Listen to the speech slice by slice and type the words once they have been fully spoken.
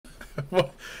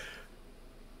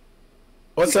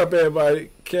What's up, everybody?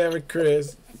 Kevin,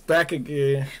 Cris, back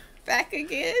again. Back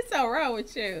again? It's all wrong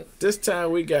with you. This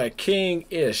time we got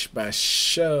King-ish by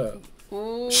Shubh.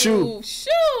 Ooh, Shubh.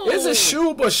 Shubh. Is it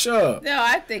Shubh or Shubh? No,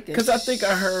 I think it's because I think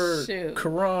I heard Shubh.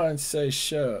 Karan say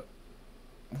Shubh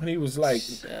when he was like,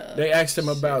 Shubh. they asked him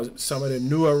about Shubh. some of the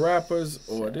newer rappers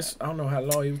or Shubh. this. I don't know how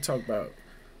long he was talking about.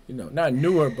 You know, not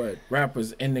newer, but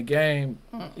rappers in the game.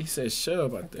 He said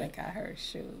Shubh, I think. I heard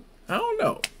Shubh. I don't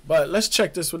know. But let's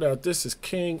check this one out. This is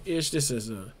King-ish. This is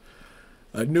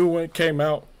a new one. Came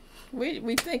out. We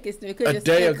think it's new. It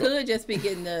could just be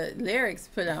getting the lyrics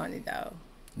put on it, though.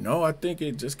 No, I think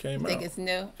it just came out. Think it's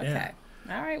new? Okay. Yeah.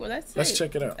 All right, well, let's see. Let's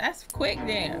check it out. That's quick,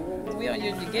 then. We don't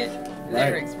usually get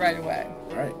lyrics right away.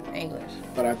 Right. English.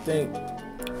 But I think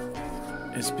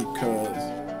it's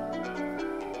because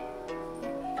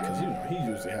you know, he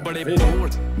usually has a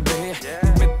video.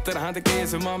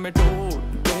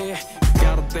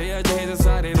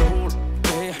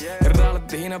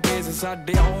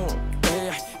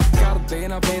 ਕਰਦੇ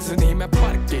ਨਾ face ਨਹੀਂ ਮੈਂ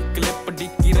ਭਰ ਕੇ clip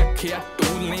ਡਿੱਕੀ ਰੱਖਿਆ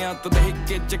ਟੂਲੀਆਂ ਤੋਂ ਦੇਖ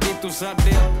ਕੇ ਚੱਕੀ ਤੂੰ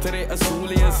ਸਾਡੇ ਹੱਥਰੇ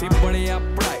ਅਸੂਲ ਅਸੀਂ ਬੜਿਆ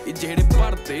ਪੜਾਈ ਜਿਹੜੇ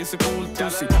ਪੜਦੇ ਸਕੂਲ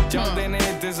ਤੁਸੀਂ ਚੱਲਦੇ ਨੇ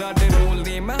ਤੇ ਸਾਡੇ ਰੂਲ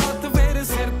ਨਹੀਂ ਮੈਂ ਹੱਥ ਫੇਰ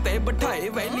ਸਿਰ ਤੇ ਬਿਠਾਏ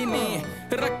ਵੈਲੀ ਨਹੀਂ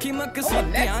ਰੱਖੀ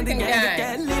ਮਕਸੀਦਿਆਂ ਦੀ ਗੈਂਗ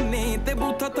ਕਹਿਲੀ ਨਹੀਂ ਤੇ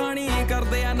ਬੂਥਾ ਥਾਣੀ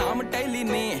ਕਰਦੇ ਆ ਨਾਮ ਟੈਲੀ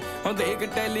ਨਹੀਂ ਉਹ ਦੇਖ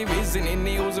ਟੈਲੀਵਿਜ਼ਨ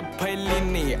ਨਿਊਜ਼ ਫੈਲੀ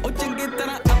ਨਹੀਂ ਉਹ ਚੰਗੀ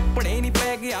ਤਰ੍ਹਾਂ ਆਪਣੇ ਨਹੀਂ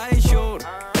ਪੈ ਗਿਆ ਏ ਸ਼ੋਰ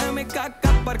ਐਵੇਂ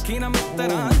ਕਾਕਾ ਪਰਖੀ ਨਾ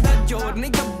ਮਿੱਤਰਾਂ ਦਾ ਜੋਰ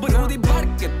ਨਹੀਂ ਗੱਭਰੂ ਦੀ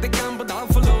ਭੜਕ ਤੇ ਕੰਬਦਾ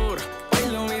ਫਲੋਰ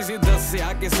ਪਹਿਲੋਂ ਵੀ ਸੀ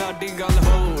ਦੱਸਿਆ ਕਿ ਸਾਡੀ ਗੱਲ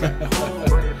ਹੋਰ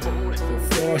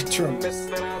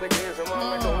ਮਿੱਤਰਾਂ ਦੇ ਕੇਸ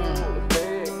ਮਾਮੇ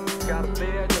ਢੋਲਦੇ ਕਰਦੇ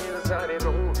ਆ ਜਿਹੜੇ ਸਾਰੇ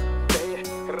ਰੋਲਦੇ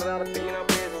ਰਲਦੀ ਨਾ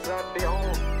ਬੇਸ ਸਾਡੇ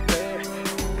ਆਉਂਦੇ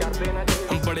ਕਰਦੇ ਨਾ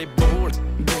ਬੜੇ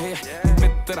ਬੋਲਦੇ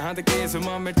ਮਿੱਤਰਾਂ ਦੇ ਕੇਸ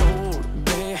ਮਾਮੇ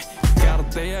ਢੋਲਦੇ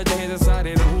ਕਰਦੇ ਆ ਜਿਹੜੇ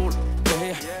ਸਾਰੇ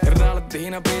ਰੋਲਦੇ ਰਲਦੀ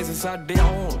ਨਾ ਬੇਸ ਸਾਡੇ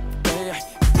ਆਉਂਦੇ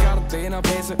ਕਰਦੇ ਨਾ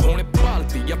ਫੇਸ ਉਹਨੇ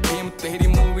ਭਾਲਦੀ ਆ ਫੇਮ ਤੇਰੀ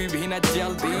ਮੂਵੀ ਵੀ ਨਾ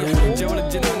ਚੱਲਦੀ ਜਵਲ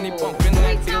ਜਨਾਨੀ ਭੌਂਕਣ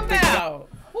ਦੇ ਤੇ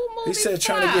He said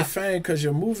trying to get fame because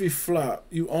your movie flop,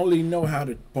 you only know how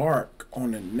to bark on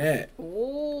the net.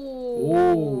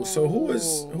 Ooh. So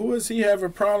who is he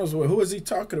having problems with? Who is he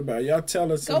talking about? Y'all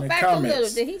tell us in the comments. Go back a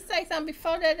little. Did he say something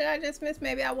before that I just missed?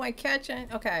 Maybe I wasn't catching.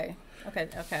 Okay.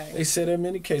 They said in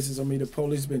many cases, the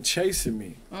police been chasing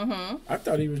me. I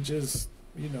thought he was just,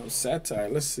 satire.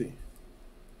 Let's see.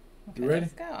 Okay, you ready?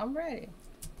 Let's go. I'm ready.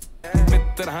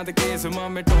 ਮਿੱਤਰਾਂ ਦੇ case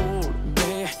ਮਾਮੇ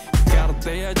ਢੋਲਦੇ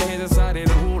ਕਰਦੇ ਆ ਜਿਹੜੇ ਸਾਰੇ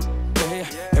ਰੋਲਦੇ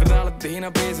ਰਲਦੇ ਨਾ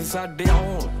base ਸਾਡੇ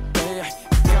ਆਉਂਦੇ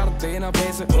ਕਰਦੇ ਨਾ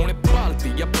ਫੇਸ ਉਹਨੇ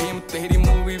ਭਾਲਦੀ ਆ ਫੇਮ ਤੇਰੀ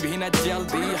ਮੂਵੀ ਵੀ ਨਾ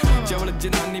ਚੱਲਦੀ ਜਵਲ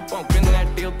ਜਨਾਨੀ ਭੌਂਕਣ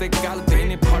ਨੈਟ ਉੱਤੇ ਗੱਲਦੇ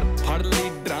ਨੀ ਫੜ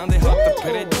ਲੀਡਰਾਂ ਦੇ ਹੱਥ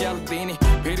ਫਿਰੇ ਚੱਲਦੀ ਨੀ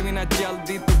ਫਿਰ ਵੀ ਨਾ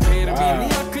ਚੱਲਦੀ ਤੂੰ ਫੇਰ ਵੀ ਨੀ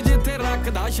ਅੱਖ ਜਿੱਥੇ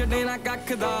ਰੱਖਦਾ ਛੱਡੇ ਨਾ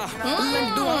ਕੱਖ ਦਾ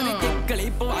ਲੰਡੂਆਂ ਨੇ ਕਿੱਕਲੀ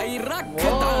ਪਵਾਈ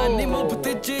ਰੱਖਦਾ ਨੀ ਮੁਫਤ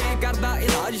ਚ ਕਰਦਾ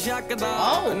ਇਲਾਜ ਸ਼ੱਕ ਦਾ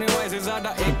ਨੀ ਵੈਸੇ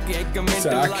ਸਾਡਾ ਇੱਕ ਮਿੰਟ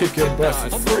ਲੱਗਦਾ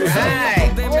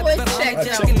always check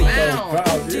your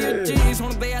mouth. ਜੀ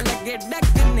ਸੁਣਦੇ ਆ ਲੱਗੇ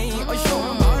ਡੱਕ ਨਹੀਂ ਉਹ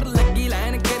ਸ਼ੋਰ ਮਾਰ ਲੱਗੀ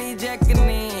ਲਾਈਨ ਕਰੀ ਜੈਕ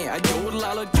ਨਹੀਂ ਆ ਜੋਰ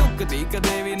ਲਾ ਲੋ ਝੁਕਦੀ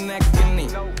ਕਦੇ ਵੀ ਨੈਕ ਨਹੀਂ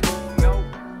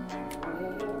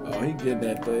Oh, he getting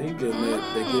that thing. He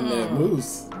getting that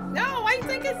moose. No, why you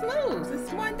think it's moose?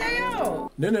 It's 1 day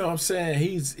old. No, I'm saying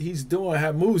he's doing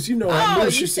how moose. You know how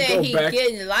moose used to go back. Oh, you said he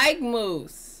getting like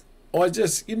moose. Or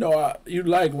just, you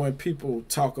like when people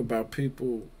talk about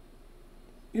people.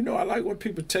 I like when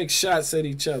people take shots at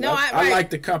each other. No, I like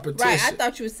the competition. Right, I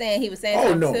thought you were saying he was saying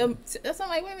something. No. That's I'm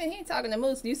like, wait a minute, he ain't talking to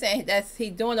moose. You saying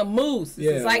he doing a moose.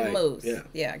 Yeah, it's like moose.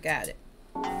 Yeah, I got it.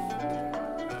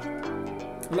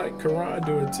 Like Karan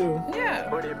do it too.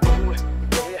 Yeah.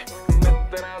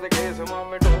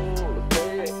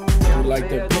 You like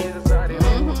that beat? Like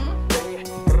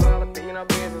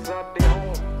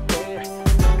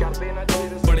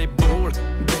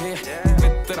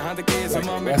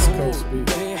West Coast beat.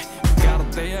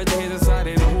 ਕਰਦੇ ਆ ਜਿਹੜੇ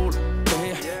ਸਾਰੇ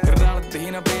ਰੋਲਦੇ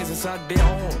ਰਲਦੇ ਨਾ base ਸਾਡੇ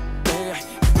ਆਉਂਦੇ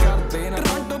ਕਰਦੇ ਨਾ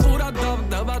ਰੰਡ ਪੂਰਾ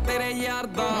ਦਬਦਬਾ ਤੇਰੇ ਯਾਰ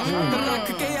ਦਾ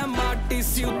ਰੱਖ ਕੇ ਆ ਮਾਟੀ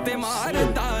ਸੀ ਉੱਤੇ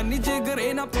ਮਾਰਦਾ ਨੀ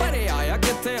ਜਿਗਰੇ ਨਾ ਭਰਿਆ ਆ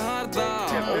ਕਿੱਥੇ ਹਾਰਦਾ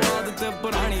ਆਦਤ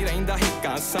ਪੁਰਾਣੀ ਰਹਿੰਦਾ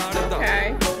ਹਿੱਕਾਂ ਸਾੜਦਾ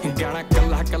ਗਾਣਾ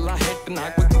ਕੱਲਾ ਕੱਲਾ ਹਿੱਟ ਨਾ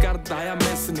ਕੋਈ ਕਰਦਾ ਆ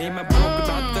ਮਿਸ ਨਹੀਂ ਮੈਂ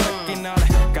ਭੁੱਖਦਾ ਤਰੱਕੀ ਨਾਲ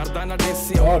ਕਰਦਾ ਨਾ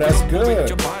ਦੇਸੀ Oh, that's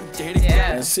good.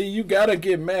 And see, you gotta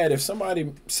get mad if somebody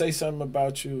say something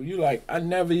about you. You like, I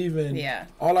never even.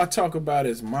 All I talk about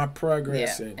is my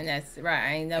progress. Yeah, and that's right.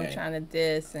 I ain't never trying to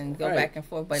diss and go back and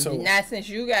forth. But now since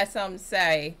you got something to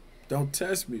say, don't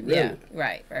test me. Really. Yeah,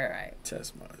 right.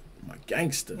 Test my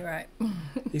gangster. Right.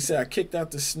 He said I kicked out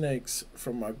the snakes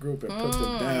from my group and put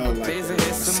them down like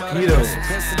mosquitoes.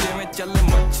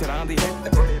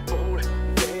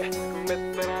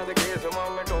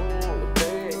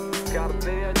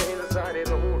 ਕਰਦੇ ਆ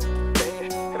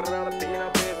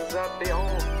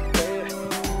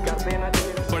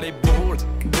बड़े बोल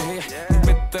दे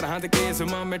मित्तरां दे case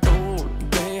मामे toll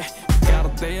दे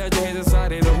करदे अजे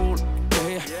सारे role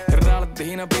दे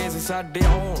रलदे ना pace साडे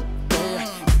होण दे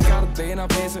करदे ना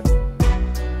pace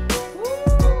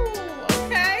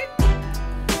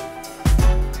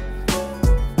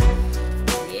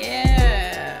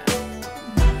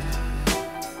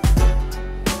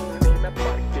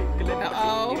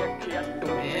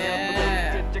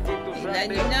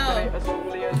You know.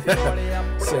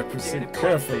 Said proceed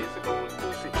carefully.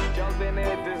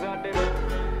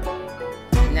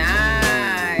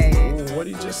 Nice. Ooh, what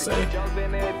did he just say?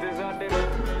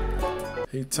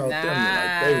 He taught them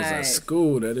like they was at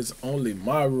school. That is only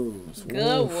my rules.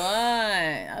 Good one.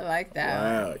 I like that.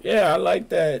 Wow. Yeah, I like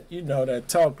that. You know, that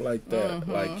talk like that.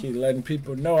 Like he letting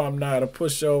people know I'm not a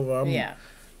pushover.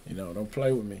 You know, don't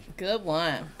play with me. Good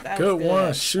one. Good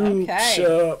one. Shubh,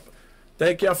 Shubh.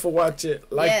 Thank y'all for watching.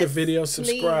 Like the video,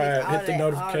 subscribe, hit the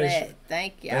notification.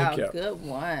 Thank y'all. Good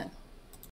one.